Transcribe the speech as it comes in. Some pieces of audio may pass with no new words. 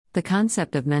The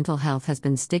concept of mental health has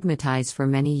been stigmatized for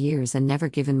many years and never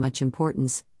given much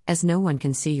importance, as no one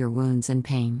can see your wounds and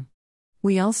pain.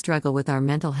 We all struggle with our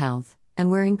mental health,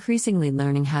 and we're increasingly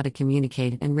learning how to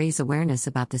communicate and raise awareness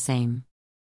about the same.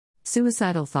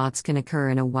 Suicidal thoughts can occur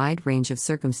in a wide range of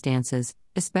circumstances,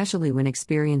 especially when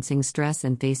experiencing stress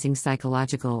and facing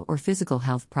psychological or physical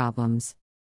health problems.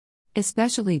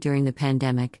 Especially during the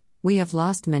pandemic, we have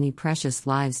lost many precious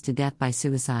lives to death by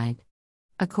suicide.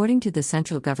 According to the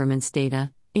central government's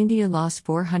data, India lost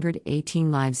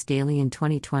 418 lives daily in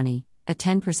 2020, a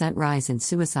 10% rise in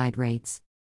suicide rates.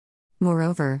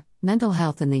 Moreover, mental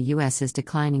health in the US is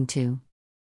declining too.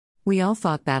 We all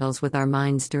fought battles with our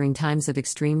minds during times of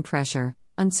extreme pressure,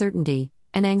 uncertainty,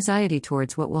 and anxiety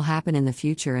towards what will happen in the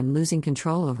future and losing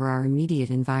control over our immediate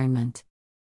environment.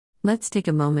 Let's take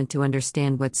a moment to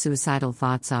understand what suicidal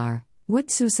thoughts are,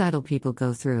 what suicidal people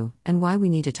go through, and why we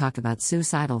need to talk about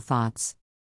suicidal thoughts.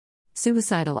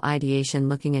 Suicidal ideation,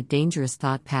 looking at dangerous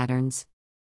thought patterns.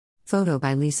 Photo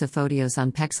by Lisa Fotios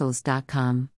on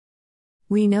Pexels.com.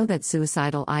 We know that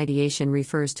suicidal ideation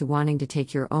refers to wanting to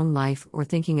take your own life or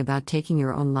thinking about taking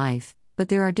your own life, but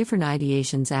there are different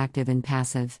ideations, active and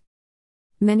passive.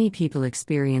 Many people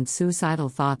experience suicidal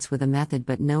thoughts with a method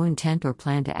but no intent or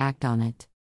plan to act on it.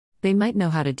 They might know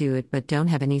how to do it but don't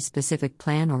have any specific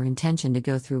plan or intention to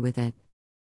go through with it.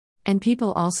 And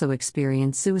people also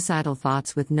experience suicidal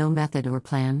thoughts with no method or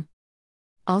plan.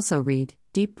 Also read,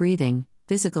 Deep Breathing,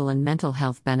 Physical and Mental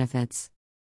Health Benefits.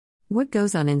 What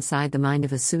goes on inside the mind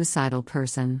of a suicidal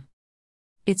person?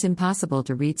 It's impossible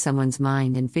to read someone's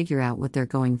mind and figure out what they're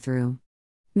going through.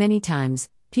 Many times,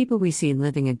 people we see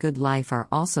living a good life are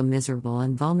also miserable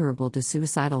and vulnerable to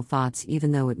suicidal thoughts,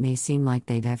 even though it may seem like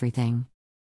they've everything.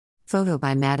 Photo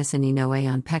by Madison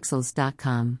Inoue on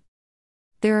Pexels.com.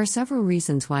 There are several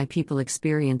reasons why people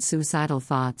experience suicidal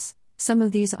thoughts. Some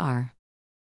of these are: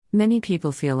 many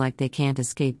people feel like they can't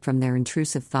escape from their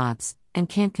intrusive thoughts, and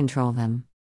can't control them.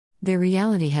 Their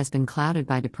reality has been clouded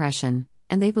by depression,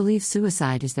 and they believe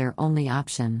suicide is their only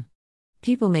option.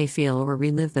 People may feel or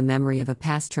relive the memory of a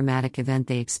past traumatic event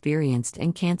they experienced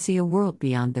and can't see a world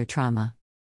beyond their trauma.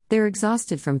 They're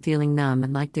exhausted from feeling numb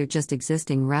and like they're just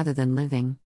existing rather than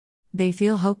living. They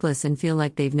feel hopeless and feel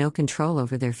like they've no control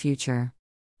over their future.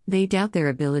 They doubt their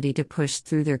ability to push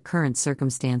through their current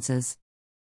circumstances.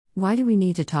 Why do we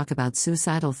need to talk about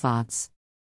suicidal thoughts?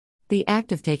 The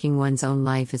act of taking one's own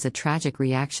life is a tragic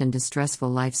reaction to stressful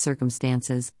life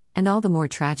circumstances, and all the more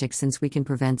tragic since we can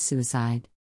prevent suicide.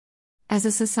 As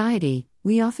a society,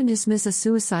 we often dismiss a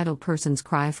suicidal person's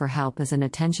cry for help as an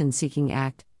attention-seeking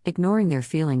act, ignoring their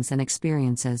feelings and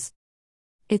experiences.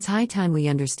 It's high time we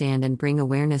understand and bring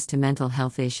awareness to mental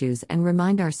health issues and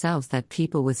remind ourselves that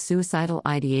people with suicidal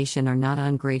ideation are not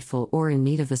ungrateful or in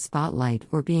need of the spotlight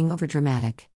or being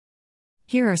overdramatic.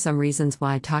 Here are some reasons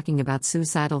why talking about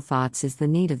suicidal thoughts is the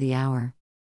need of the hour.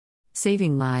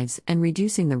 Saving lives and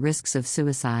reducing the risks of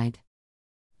suicide.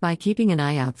 By keeping an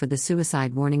eye out for the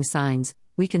suicide warning signs,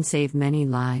 we can save many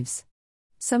lives.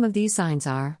 Some of these signs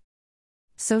are: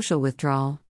 social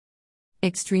withdrawal,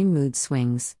 extreme mood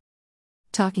swings,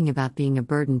 talking about being a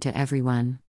burden to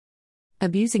everyone,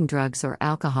 abusing drugs or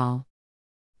alcohol,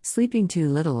 sleeping too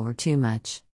little or too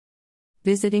much,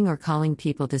 visiting or calling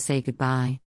people to say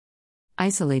goodbye,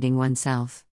 isolating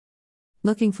oneself,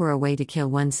 looking for a way to kill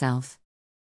oneself.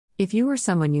 If you or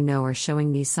someone you know are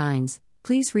showing these signs,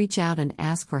 please reach out and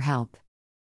ask for help.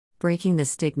 Breaking the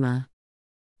stigma.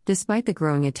 Despite the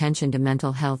growing attention to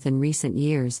mental health in recent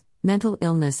years, mental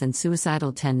illness and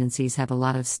suicidal tendencies have a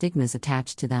lot of stigmas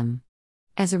attached to them.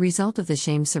 As a result of the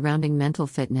shame surrounding mental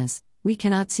fitness, we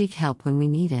cannot seek help when we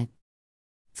need it.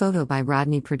 Photo by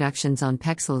Rodney Productions on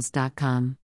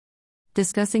Pexels.com.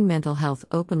 Discussing mental health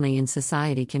openly in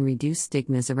society can reduce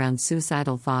stigmas around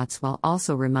suicidal thoughts while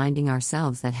also reminding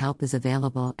ourselves that help is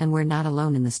available and we're not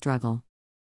alone in the struggle.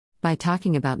 By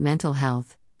talking about mental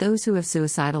health, those who have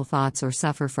suicidal thoughts or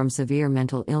suffer from severe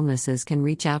mental illnesses can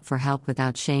reach out for help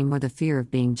without shame or the fear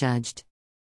of being judged.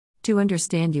 To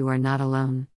understand you are not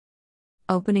alone.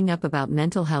 Opening up about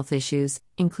mental health issues,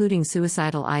 including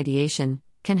suicidal ideation,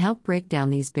 can help break down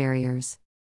these barriers.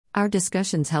 Our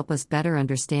discussions help us better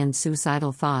understand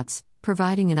suicidal thoughts,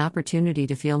 providing an opportunity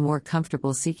to feel more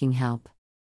comfortable seeking help.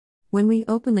 When we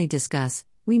openly discuss,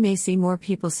 we may see more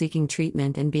people seeking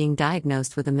treatment and being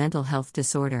diagnosed with a mental health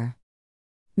disorder.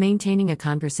 Maintaining a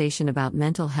conversation about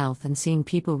mental health and seeing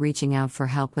people reaching out for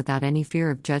help without any fear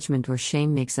of judgment or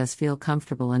shame makes us feel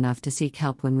comfortable enough to seek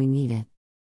help when we need it.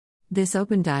 This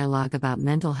open dialogue about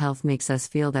mental health makes us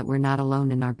feel that we're not alone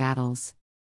in our battles.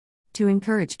 To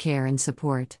encourage care and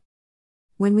support.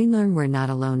 When we learn we're not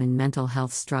alone in mental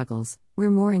health struggles, we're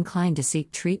more inclined to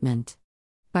seek treatment.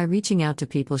 By reaching out to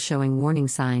people showing warning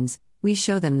signs, we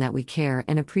show them that we care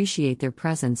and appreciate their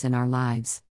presence in our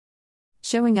lives.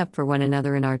 Showing up for one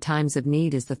another in our times of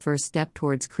need is the first step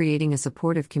towards creating a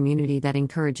supportive community that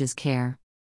encourages care.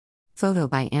 Photo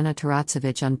by Anna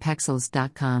Taratsevich on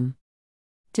Pexels.com.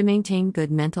 To maintain good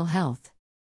mental health.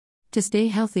 To stay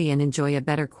healthy and enjoy a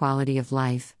better quality of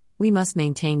life, we must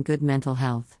maintain good mental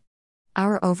health.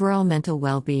 Our overall mental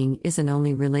well-being isn't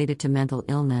only related to mental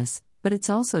illness, but it's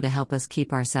also to help us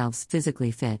keep ourselves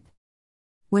physically fit.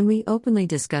 When we openly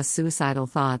discuss suicidal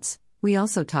thoughts, we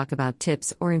also talk about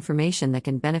tips or information that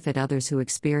can benefit others who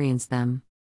experience them.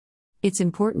 It's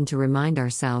important to remind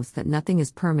ourselves that nothing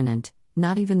is permanent,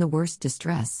 not even the worst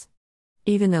distress.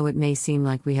 Even though it may seem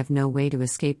like we have no way to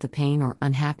escape the pain or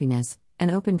unhappiness, an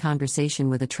open conversation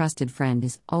with a trusted friend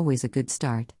is always a good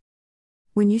start.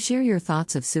 When you share your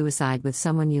thoughts of suicide with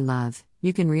someone you love,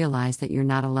 you can realize that you're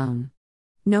not alone.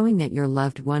 Knowing that your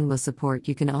loved one will support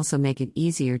you can also make it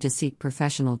easier to seek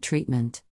professional treatment.